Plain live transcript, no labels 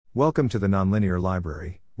Welcome to the Nonlinear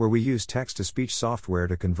Library, where we use text-to-speech software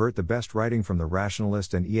to convert the best writing from the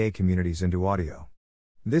Rationalist and EA communities into audio.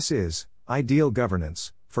 This is Ideal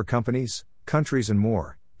Governance for Companies, Countries and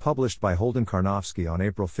More, published by HoldenKarnofsky on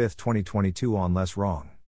April 5, 2022 on LessWrong.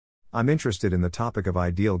 I'm interested in the topic of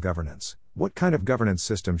ideal governance. What kind of governance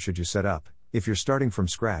system should you set up, if you're starting from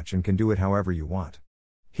scratch and can do it however you want?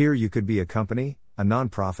 Here you could be a company, a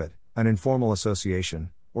non-profit, an informal association,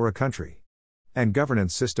 or a country. And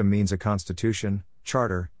governance system means a constitution,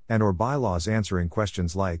 charter, and/or bylaws answering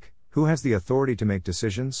questions like, who has the authority to make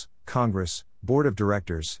decisions, Congress, board of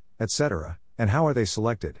directors, etc., and how are they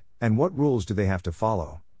selected, and what rules do they have to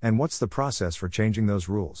follow, and what's the process for changing those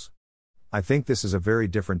rules? I think this is a very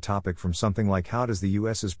different topic from something like how does the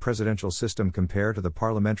US's presidential system compare to the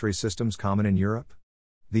parliamentary systems common in Europe?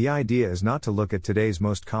 The idea is not to look at today's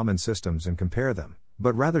most common systems and compare them,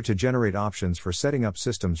 but rather to generate options for setting up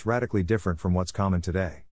systems radically different from what's common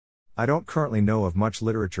today. I don't currently know of much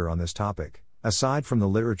literature on this topic, aside from the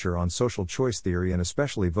literature on social choice theory and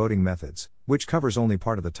especially voting methods, which covers only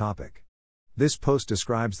part of the topic. This post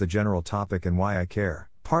describes the general topic and why I care,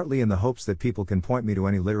 partly in the hopes that people can point me to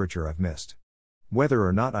any literature I've missed. Whether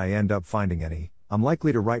or not I end up finding any, I'm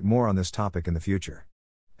likely to write more on this topic in the future.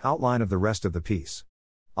 Outline of the rest of the piece.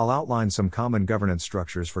 I'll outline some common governance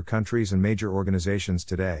structures for countries and major organizations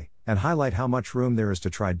today, and highlight how much room there is to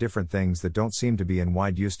try different things that don't seem to be in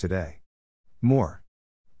wide use today. More.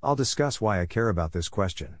 I'll discuss why I care about this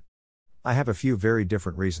question. I have a few very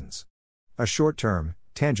different reasons. A short-term,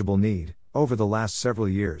 tangible need. Over the last several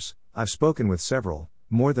years, I've spoken with several,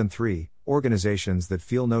 more than 3, organizations that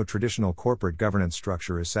feel no traditional corporate governance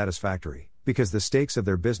structure is satisfactory, because the stakes of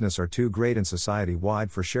their business are too great and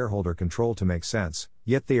society-wide for shareholder control to make sense,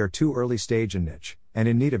 yet they are too early stage and niche, and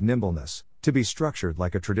in need of nimbleness, to be structured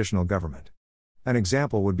like a traditional government. An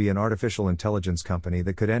example would be an artificial intelligence company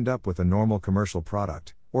that could end up with a normal commercial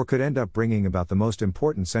product, or could end up bringing about the most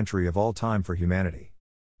important century of all time for humanity.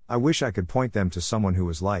 I wish I could point them to someone who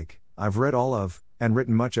was like, I've read all of, and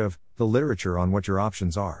written much of, the literature on what your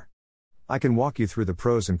options are. I can walk you through the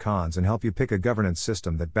pros and cons and help you pick a governance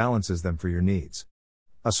system that balances them for your needs.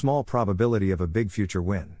 A small probability of a big future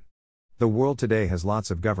win. The world today has lots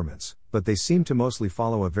of governments, but they seem to mostly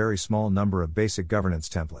follow a very small number of basic governance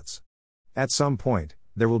templates. At some point,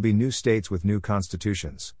 there will be new states with new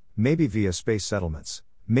constitutions, maybe via space settlements,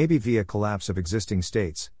 maybe via collapse of existing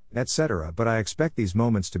states, etc., but I expect these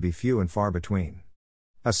moments to be few and far between.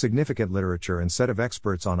 A significant literature and set of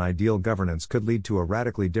experts on ideal governance could lead to a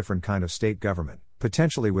radically different kind of state government,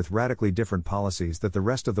 potentially with radically different policies that the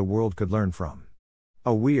rest of the world could learn from.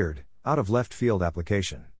 A weird, out-of-left-field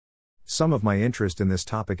application. Some of my interest in this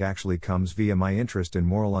topic actually comes via my interest in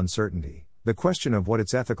moral uncertainty, the question of what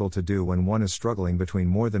it's ethical to do when one is struggling between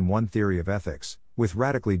more than one theory of ethics, with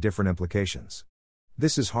radically different implications.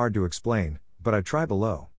 This is hard to explain, but I try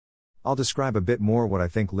below. I'll describe a bit more what I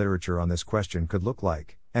think literature on this question could look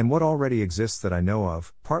like, and what already exists that I know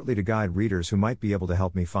of, partly to guide readers who might be able to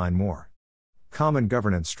help me find more. Common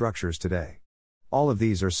governance structures today. All of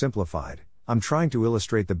these are simplified. I'm trying to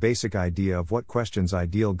illustrate the basic idea of what questions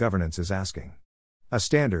ideal governance is asking. A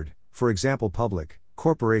standard, for example public,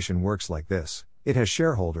 corporation works like this. It has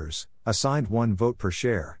shareholders, assigned one vote per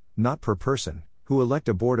share, not per person, who elect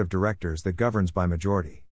a board of directors that governs by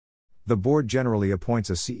majority. The board generally appoints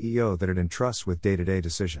a CEO that it entrusts with day-to-day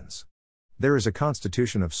decisions. There is a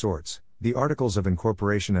constitution of sorts, the articles of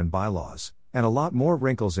incorporation and bylaws, and a lot more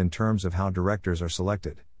wrinkles in terms of how directors are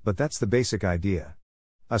selected, but that's the basic idea.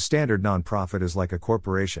 A standard nonprofit is like a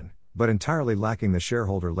corporation, but entirely lacking the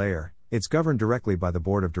shareholder layer. It's governed directly by the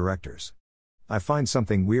board of directors. I find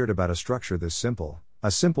something weird about a structure this simple. A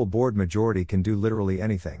simple board majority can do literally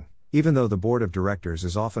anything, even though the board of directors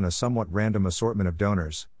is often a somewhat random assortment of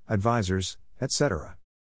donors, advisors, etc.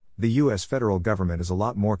 The US federal government is a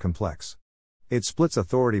lot more complex. It splits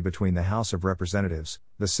authority between the House of Representatives,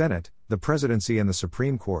 the Senate, the Presidency and the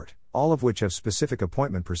Supreme Court, all of which have specific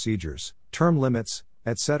appointment procedures, term limits,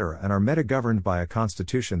 etc. and are meta-governed by a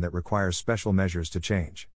constitution that requires special measures to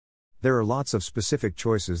change. There are lots of specific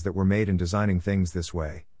choices that were made in designing things this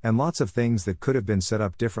way, and lots of things that could have been set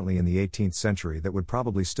up differently in the 18th century that would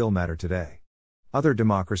probably still matter today. Other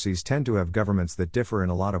democracies tend to have governments that differ in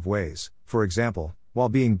a lot of ways. For example, while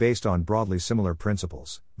being based on broadly similar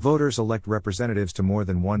principles, voters elect representatives to more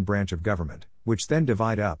than one branch of government, which then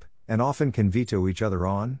divide up, and often can veto each other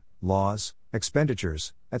on laws,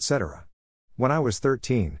 expenditures, etc. When I was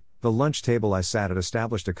 13, the lunch table I sat at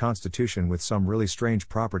established a constitution with some really strange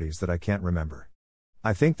properties that I can't remember.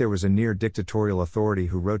 I think there was a near dictatorial authority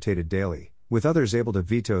who rotated daily, with others able to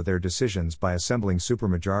veto their decisions by assembling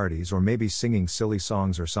supermajorities or maybe singing silly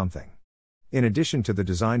songs or something. In addition to the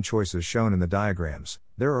design choices shown in the diagrams,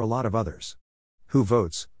 there are a lot of others. Who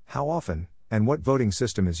votes, how often, and what voting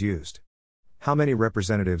system is used? How many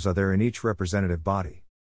representatives are there in each representative body?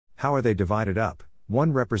 How are they divided up,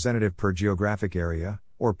 one representative per geographic area,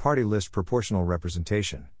 or party list proportional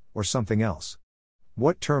representation, or something else?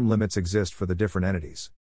 What term limits exist for the different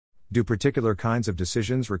entities? Do particular kinds of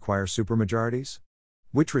decisions require supermajorities?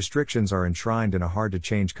 Which restrictions are enshrined in a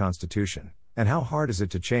hard-to-change constitution, and how hard is it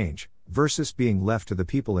to change, versus being left to the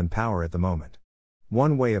people in power at the moment?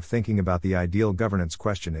 One way of thinking about the ideal governance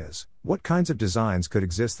question is, what kinds of designs could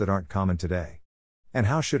exist that aren't common today? And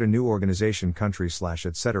how should a new organization, country /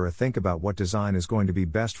 etc. think about what design is going to be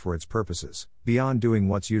best for its purposes, beyond doing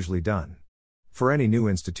what's usually done? For any new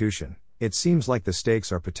institution, it seems like the stakes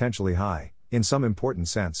are potentially high. In some important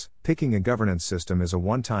sense, picking a governance system is a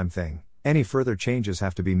one-time thing. Any further changes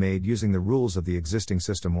have to be made using the rules of the existing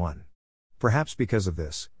system. Perhaps because of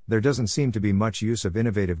this, there doesn't seem to be much use of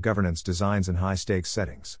innovative governance designs in high-stakes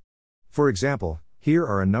settings. For example, here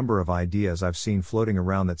are a number of ideas I've seen floating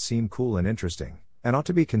around that seem cool and interesting, and ought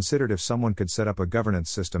to be considered if someone could set up a governance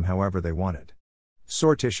system however they wanted.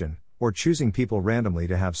 Sortition, or choosing people randomly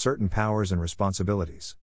to have certain powers and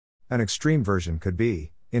responsibilities. An extreme version could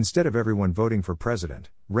be, instead of everyone voting for president,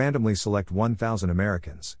 randomly select 1,000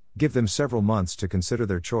 Americans, give them several months to consider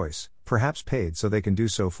their choice, perhaps paid so they can do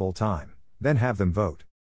so full-time, then have them vote.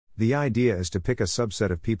 The idea is to pick a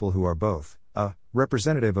subset of people who are both, a,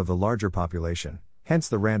 representative of the larger population, hence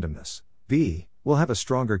the randomness, b, will have a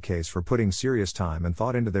stronger case for putting serious time and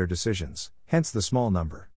thought into their decisions, hence the small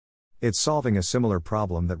number. It's solving a similar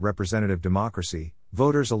problem that representative democracy,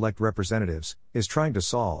 voters elect representatives, is trying to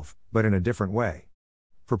solve, but in a different way.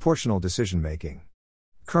 Proportional decision-making.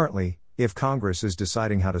 Currently, if Congress is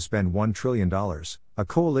deciding how to spend $1 trillion, a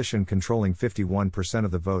coalition controlling 51%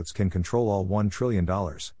 of the votes can control all $1 trillion,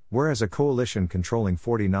 whereas a coalition controlling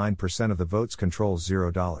 49% of the votes controls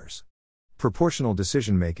 $0. Proportional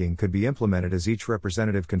decision-making could be implemented as each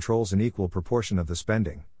representative controls an equal proportion of the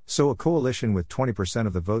spending, so a coalition with 20%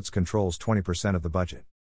 of the votes controls 20% of the budget.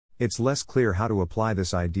 It's less clear how to apply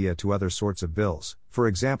this idea to other sorts of bills, for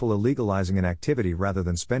example illegalizing an activity rather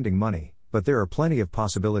than spending money, but there are plenty of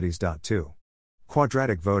possibilities. 2.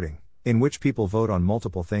 Quadratic voting, in which people vote on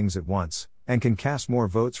multiple things at once, and can cast more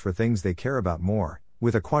votes for things they care about more,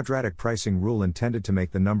 with a quadratic pricing rule intended to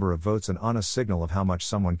make the number of votes an honest signal of how much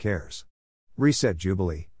someone cares. Reset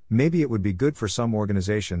Jubilee. Maybe it would be good for some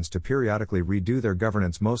organizations to periodically redo their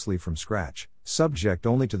governance mostly from scratch, subject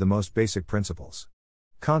only to the most basic principles.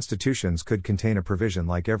 Constitutions could contain a provision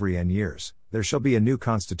like every N years, there shall be a new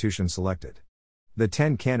constitution selected. The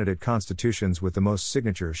 10 candidate constitutions with the most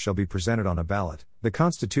signatures shall be presented on a ballot. The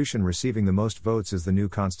constitution receiving the most votes is the new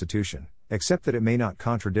constitution, except that it may not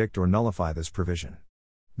contradict or nullify this provision.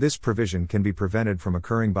 This provision can be prevented from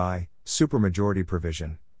occurring by supermajority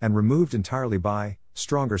provision, and removed entirely by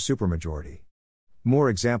stronger supermajority. More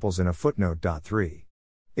examples in a footnote. 3.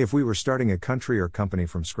 If we were starting a country or company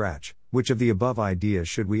from scratch, which of the above ideas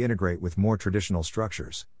should we integrate with more traditional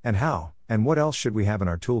structures, and how, and what else should we have in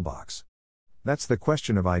our toolbox? That's the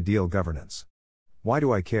question of ideal governance. Why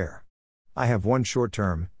do I care? I have one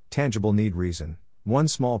short-term, tangible need reason, one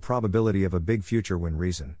small probability of a big future win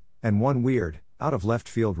reason, and one weird,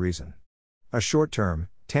 out-of-left-field reason. A short-term,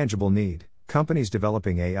 tangible need, companies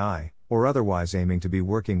developing AI, or otherwise aiming to be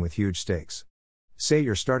working with huge stakes. Say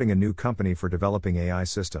you're starting a new company for developing AI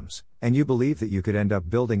systems, and you believe that you could end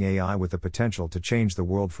up building AI with the potential to change the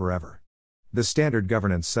world forever. The standard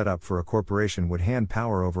governance setup for a corporation would hand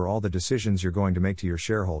power over all the decisions you're going to make to your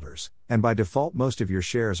shareholders, and by default most of your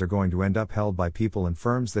shares are going to end up held by people and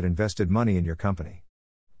firms that invested money in your company.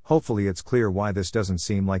 Hopefully it's clear why this doesn't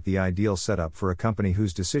seem like the ideal setup for a company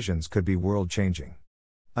whose decisions could be world-changing.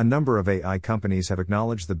 A number of AI companies have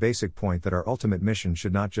acknowledged the basic point that our ultimate mission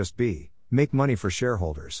should not just be make money for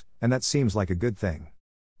shareholders, and that seems like a good thing.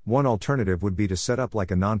 One alternative would be to set up like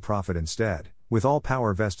a non-profit instead, with all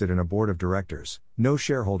power vested in a board of directors, no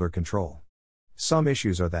shareholder control. Some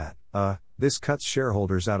issues are that, this cuts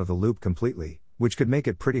shareholders out of the loop completely, which could make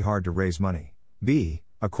it pretty hard to raise money. B,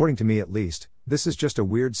 according to me at least, this is just a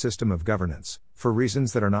weird system of governance, for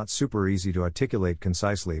reasons that are not super easy to articulate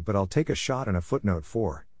concisely, but I'll take a shot in a footnote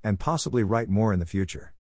 4, and possibly write more in the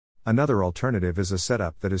future. Another alternative is a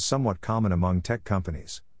setup that is somewhat common among tech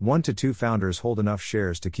companies. 1 to 2 founders hold enough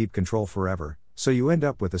shares to keep control forever, so you end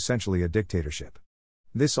up with essentially a dictatorship.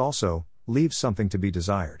 This also leaves something to be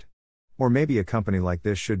desired. Or maybe a company like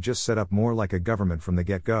this should just set up more like a government from the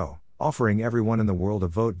get-go, offering everyone in the world a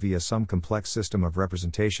vote via some complex system of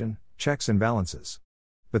representation, checks and balances.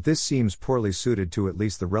 But this seems poorly suited to at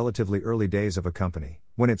least the relatively early days of a company,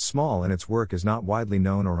 when it's small and its work is not widely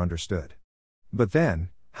known or understood. But then,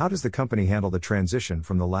 how does the company handle the transition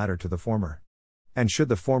from the latter to the former? And should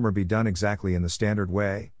the former be done exactly in the standard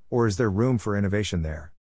way, or is there room for innovation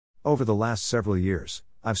there? Over the last several years,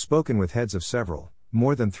 I've spoken with heads of several,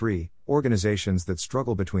 more than 3, organizations that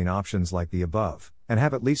struggle between options like the above, and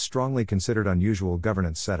have at least strongly considered unusual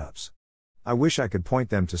governance setups. I wish I could point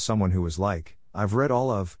them to someone who was like, I've read all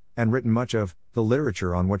of, and written much of, the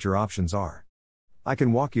literature on what your options are. I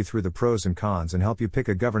can walk you through the pros and cons and help you pick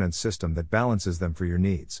a governance system that balances them for your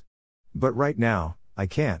needs. But right now, I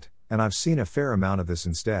can't, and I've seen a fair amount of this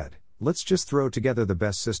instead. Let's just throw together the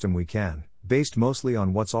best system we can, based mostly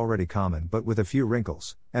on what's already common but with a few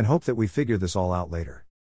wrinkles, and hope that we figure this all out later.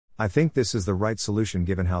 I think this is the right solution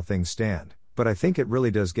given how things stand, but I think it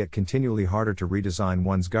really does get continually harder to redesign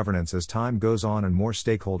one's governance as time goes on and more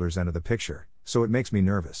stakeholders enter the picture, so it makes me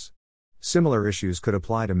nervous. Similar issues could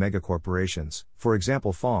apply to megacorporations, for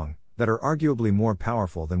example FONG, that are arguably more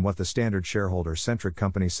powerful than what the standard shareholder-centric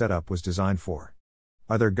company setup was designed for.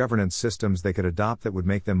 Are there governance systems they could adopt that would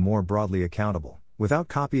make them more broadly accountable, without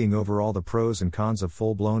copying over all the pros and cons of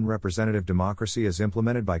full-blown representative democracy as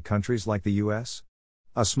implemented by countries like the US?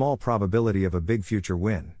 A small probability of a big future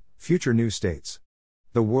win, future new states.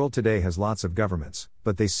 The world today has lots of governments,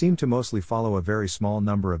 but they seem to mostly follow a very small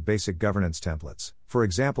number of basic governance templates. For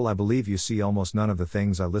example, I believe you see almost none of the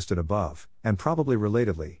things I listed above, and probably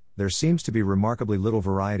relatedly, there seems to be remarkably little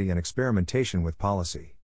variety and experimentation with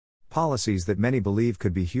policy. Policies that many believe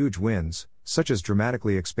could be huge wins, such as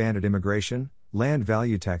dramatically expanded immigration, land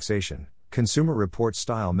value taxation, consumer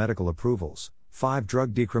report-style medical approvals,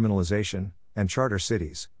 5-drug decriminalization, and charter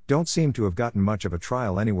cities, don't seem to have gotten much of a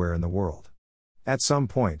trial anywhere in the world. At some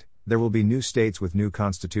point, there will be new states with new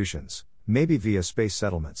constitutions, maybe via space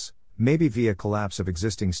settlements, maybe via collapse of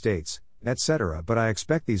existing states, etc., but I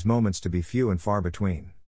expect these moments to be few and far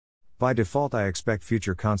between. By default, I expect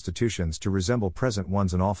future constitutions to resemble present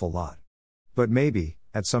ones an awful lot. But maybe,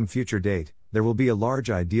 at some future date, there will be a large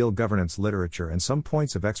ideal governance literature and some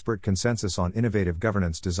points of expert consensus on innovative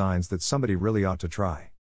governance designs that somebody really ought to try.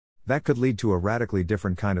 That could lead to a radically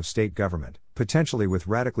different kind of state government, potentially with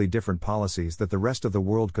radically different policies that the rest of the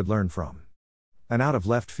world could learn from. An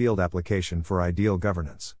out-of-left-field application for ideal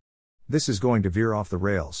governance. This is going to veer off the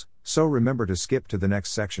rails, so remember to skip to the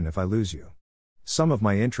next section if I lose you. Some of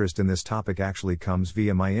my interest in this topic actually comes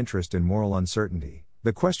via my interest in moral uncertainty,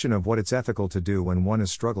 the question of what it's ethical to do when one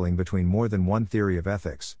is struggling between more than one theory of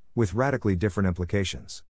ethics, with radically different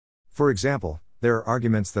implications. For example, there are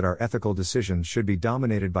arguments that our ethical decisions should be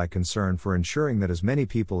dominated by concern for ensuring that as many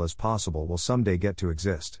people as possible will someday get to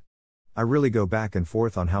exist. I really go back and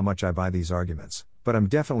forth on how much I buy these arguments, but I'm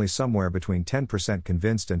definitely somewhere between 10%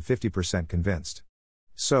 convinced and 50% convinced.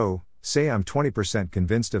 So, say I'm 20%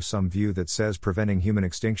 convinced of some view that says preventing human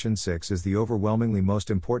extinction 6 is the overwhelmingly most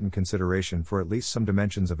important consideration for at least some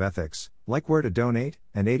dimensions of ethics, like where to donate,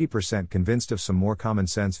 and 80% convinced of some more common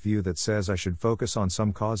sense view that says I should focus on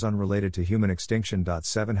some cause unrelated to human extinction.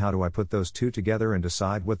 7 How do I put those two together and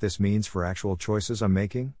decide what this means for actual choices I'm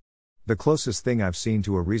making? The closest thing I've seen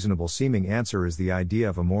to a reasonable seeming answer is the idea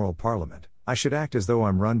of a moral parliament. I should act as though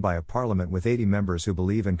I'm run by a parliament with 80 members who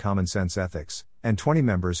believe in common sense ethics, and 20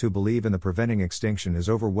 members who believe in the preventing extinction is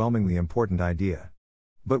overwhelmingly important idea.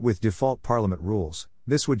 But with default parliament rules,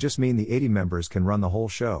 this would just mean the 80 members can run the whole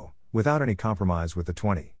show, without any compromise with the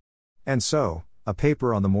 20. And so, a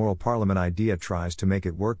paper on the moral parliament idea tries to make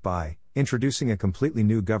it work by introducing a completely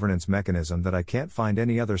new governance mechanism that I can't find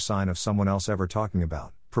any other sign of someone else ever talking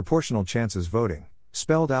about, proportional chances voting.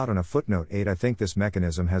 Spelled out in a footnote 8. I think this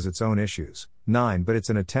mechanism has its own issues. 9 But it's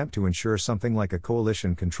an attempt to ensure something like a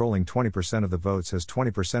coalition controlling 20% of the votes has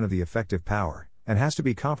 20% of the effective power, and has to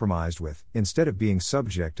be compromised with, instead of being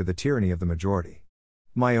subject to the tyranny of the majority.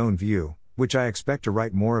 My own view, which I expect to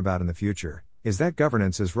write more about in the future, is that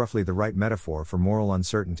governance is roughly the right metaphor for moral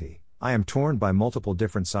uncertainty. I am torn by multiple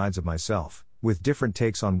different sides of myself, with different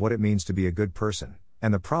takes on what it means to be a good person.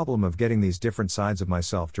 And the problem of getting these different sides of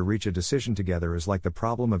myself to reach a decision together is like the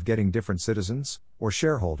problem of getting different citizens, or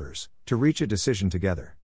shareholders, to reach a decision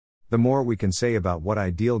together. The more we can say about what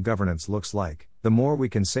ideal governance looks like, the more we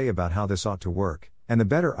can say about how this ought to work, and the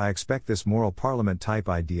better I expect this moral parliament type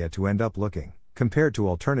idea to end up looking, compared to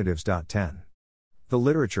alternatives. 10. The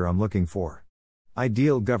literature I'm looking for.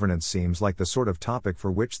 Ideal governance seems like the sort of topic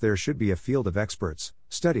for which there should be a field of experts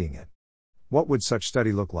studying it. What would such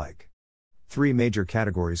study look like? 3 major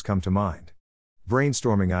categories come to mind.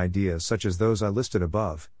 Brainstorming ideas such as those I listed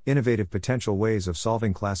above, innovative potential ways of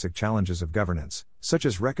solving classic challenges of governance, such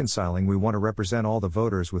as reconciling we want to represent all the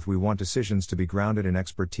voters with we want decisions to be grounded in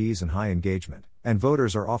expertise and high engagement, and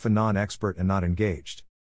voters are often non-expert and not engaged.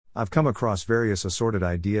 I've come across various assorted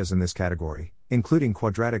ideas in this category, including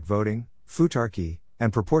quadratic voting, futarchy,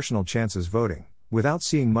 and proportional chances voting, without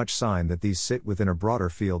seeing much sign that these sit within a broader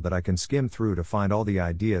field that I can skim through to find all the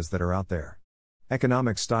ideas that are out there.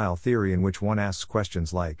 Economic style theory, in which one asks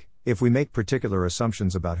questions like, if we make particular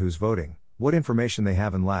assumptions about who's voting, what information they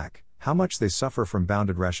have and lack, how much they suffer from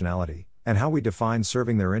bounded rationality, and how we define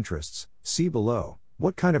serving their interests, see below,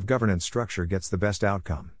 what kind of governance structure gets the best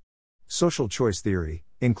outcome. Social choice theory,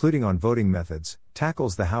 including on voting methods,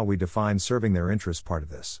 tackles the how we define serving their interests part of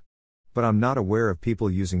this. But I'm not aware of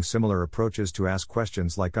people using similar approaches to ask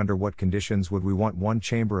questions like under what conditions would we want one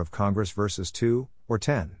chamber of Congress versus 2, or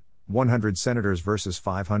 10, 100 senators versus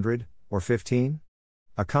 500, or 15?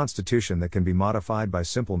 A constitution that can be modified by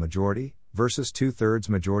simple majority, versus 2/3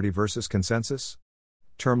 majority versus consensus?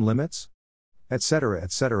 Term limits? Etc.,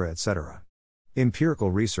 etc., etc.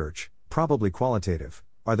 Empirical research, probably qualitative.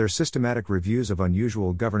 Are there systematic reviews of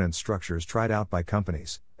unusual governance structures tried out by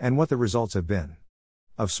companies, and what the results have been?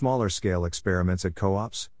 Of smaller scale experiments at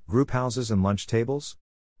co-ops, group houses and lunch tables?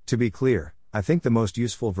 To be clear, I think the most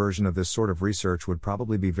useful version of this sort of research would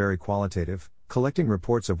probably be very qualitative, collecting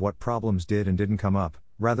reports of what problems did and didn't come up,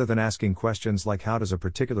 rather than asking questions like how does a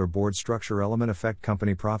particular board structure element affect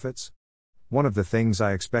company profits? One of the things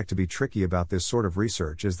I expect to be tricky about this sort of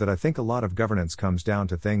research is that I think a lot of governance comes down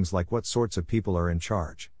to things like what sorts of people are in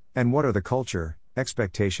charge, and what are the culture,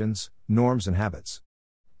 expectations, norms and habits.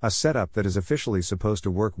 A setup that is officially supposed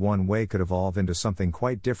to work one way could evolve into something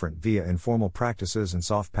quite different via informal practices and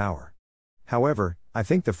soft power. However, I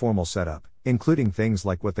think the formal setup, including things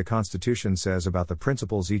like what the Constitution says about the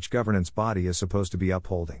principles each governance body is supposed to be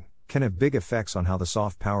upholding, can have big effects on how the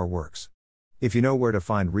soft power works. If you know where to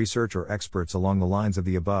find research or experts along the lines of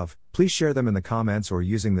the above, please share them in the comments or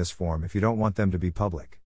using this form if you don't want them to be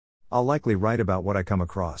public. I'll likely write about what I come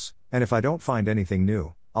across, and if I don't find anything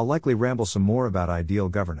new, I'll likely ramble some more about ideal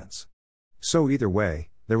governance. So either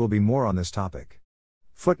way, there will be more on this topic.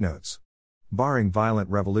 Footnotes. Barring violent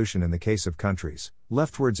revolution in the case of countries,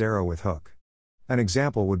 leftwards arrow with hook. An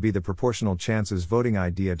example would be the proportional chances voting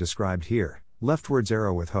idea described here, leftwards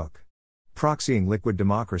arrow with hook. Proxying liquid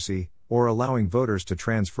democracy, or allowing voters to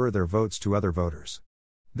transfer their votes to other voters.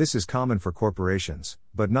 This is common for corporations,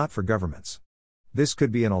 but not for governments. This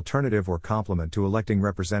could be an alternative or complement to electing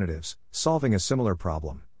representatives, solving a similar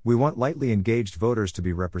problem. We want lightly engaged voters to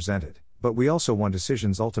be represented, but we also want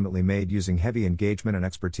decisions ultimately made using heavy engagement and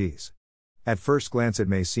expertise. At first glance it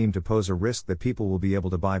may seem to pose a risk that people will be able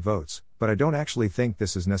to buy votes, but I don't actually think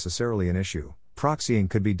this is necessarily an issue. Proxying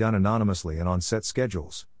could be done anonymously and on set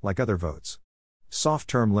schedules, like other votes. Soft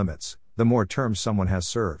term limits. The more terms someone has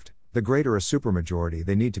served, the greater a supermajority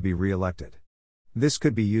they need to be re-elected. This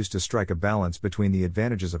could be used to strike a balance between the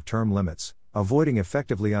advantages of term limits, avoiding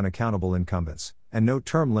effectively unaccountable incumbents, and no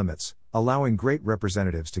term limits, allowing great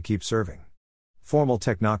representatives to keep serving. Formal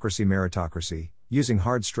technocracy meritocracy, using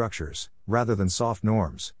hard structures, rather than soft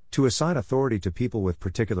norms, to assign authority to people with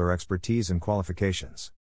particular expertise and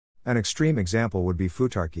qualifications. An extreme example would be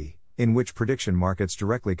futarchy, in which prediction markets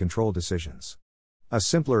directly control decisions. A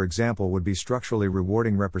simpler example would be structurally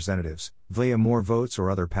rewarding representatives, via more votes or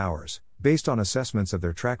other powers, based on assessments of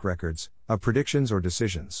their track records, of predictions or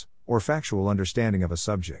decisions, or factual understanding of a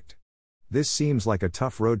subject. This seems like a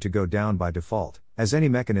tough road to go down by default, as any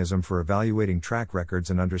mechanism for evaluating track records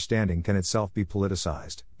and understanding can itself be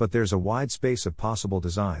politicized, but there's a wide space of possible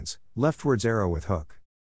designs, leftwards arrow with hook.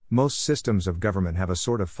 Most systems of government have a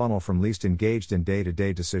sort of funnel from least engaged in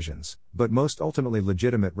day-to-day decisions, but most ultimately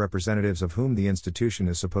legitimate representatives of whom the institution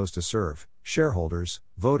is supposed to serve, shareholders,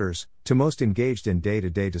 voters, to most engaged in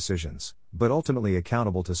day-to-day decisions, but ultimately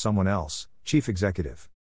accountable to someone else, chief executive.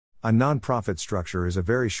 A non-profit structure is a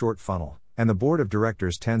very short funnel, and the board of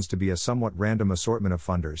directors tends to be a somewhat random assortment of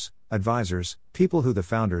funders, advisors, people who the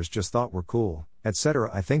founders just thought were cool, etc.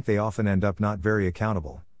 I think they often end up not very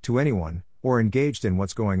accountable to anyone, or engaged in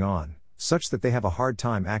what's going on, such that they have a hard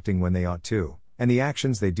time acting when they ought to, and the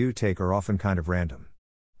actions they do take are often kind of random.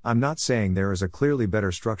 I'm not saying there is a clearly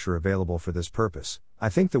better structure available for this purpose. I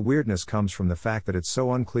think the weirdness comes from the fact that it's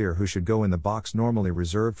so unclear who should go in the box normally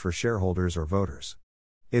reserved for shareholders or voters.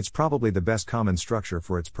 It's probably the best common structure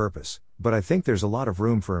for its purpose, but I think there's a lot of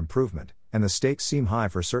room for improvement, and the stakes seem high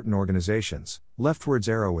for certain organizations, leftwards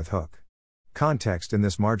arrow with hook. Context in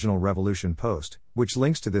this Marginal Revolution post, which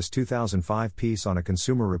links to this 2005 piece on a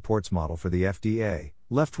Consumer Reports model for the FDA,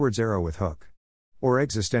 leftwards arrow with hook. Or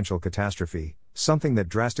existential catastrophe, something that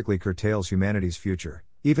drastically curtails humanity's future,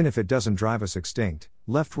 even if it doesn't drive us extinct,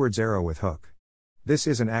 leftwards arrow with hook. This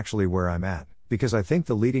isn't actually where I'm at, because I think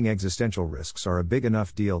the leading existential risks are a big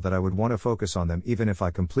enough deal that I would want to focus on them even if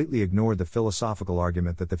I completely ignored the philosophical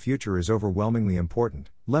argument that the future is overwhelmingly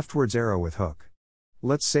important, leftwards arrow with hook.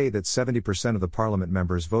 Let's say that 70% of the Parliament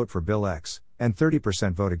members vote for Bill X, and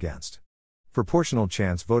 30% vote against. Proportional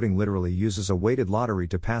chance voting literally uses a weighted lottery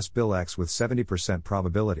to pass Bill X with 70%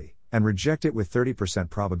 probability, and reject it with 30%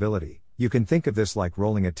 probability. You can think of this like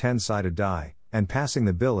rolling a 10-sided die, and passing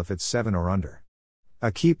the bill if it's 7 or under.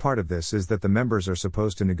 A key part of this is that the members are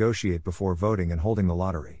supposed to negotiate before voting and holding the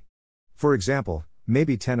lottery. For example,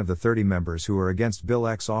 maybe 10 of the 30 members who are against Bill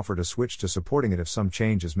X offer to switch to supporting it if some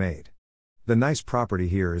change is made. The nice property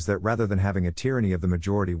here is that rather than having a tyranny of the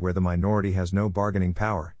majority where the minority has no bargaining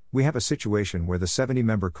power, we have a situation where the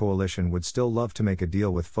 70-member coalition would still love to make a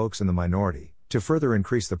deal with folks in the minority, to further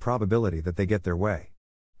increase the probability that they get their way.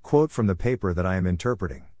 Quote from the paper that I am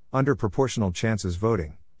interpreting: under proportional chances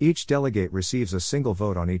voting, each delegate receives a single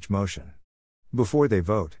vote on each motion. Before they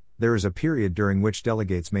vote, there is a period during which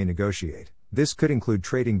delegates may negotiate. This could include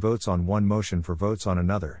trading votes on one motion for votes on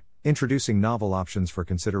another, introducing novel options for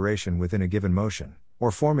consideration within a given motion,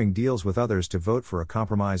 or forming deals with others to vote for a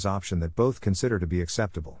compromise option that both consider to be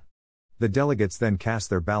acceptable. The delegates then cast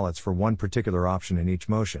their ballots for one particular option in each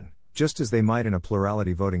motion, just as they might in a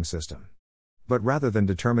plurality voting system. But rather than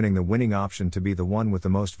determining the winning option to be the one with the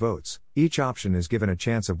most votes, each option is given a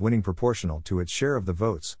chance of winning proportional to its share of the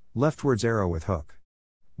votes, leftwards arrow with hook.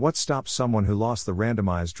 What stops someone who lost the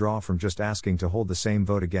randomized draw from just asking to hold the same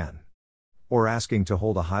vote again? Or asking to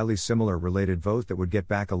hold a highly similar related vote that would get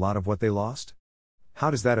back a lot of what they lost? How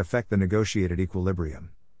does that affect the negotiated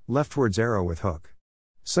equilibrium? Leftwards arrow with hook.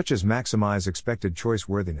 Such as maximize expected choice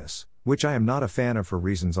worthiness, which I am not a fan of for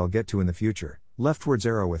reasons I'll get to in the future, leftwards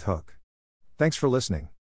arrow with hook. Thanks for listening.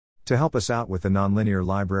 To help us out with the Nonlinear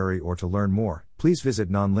Library or to learn more, please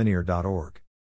visit nonlinear.org.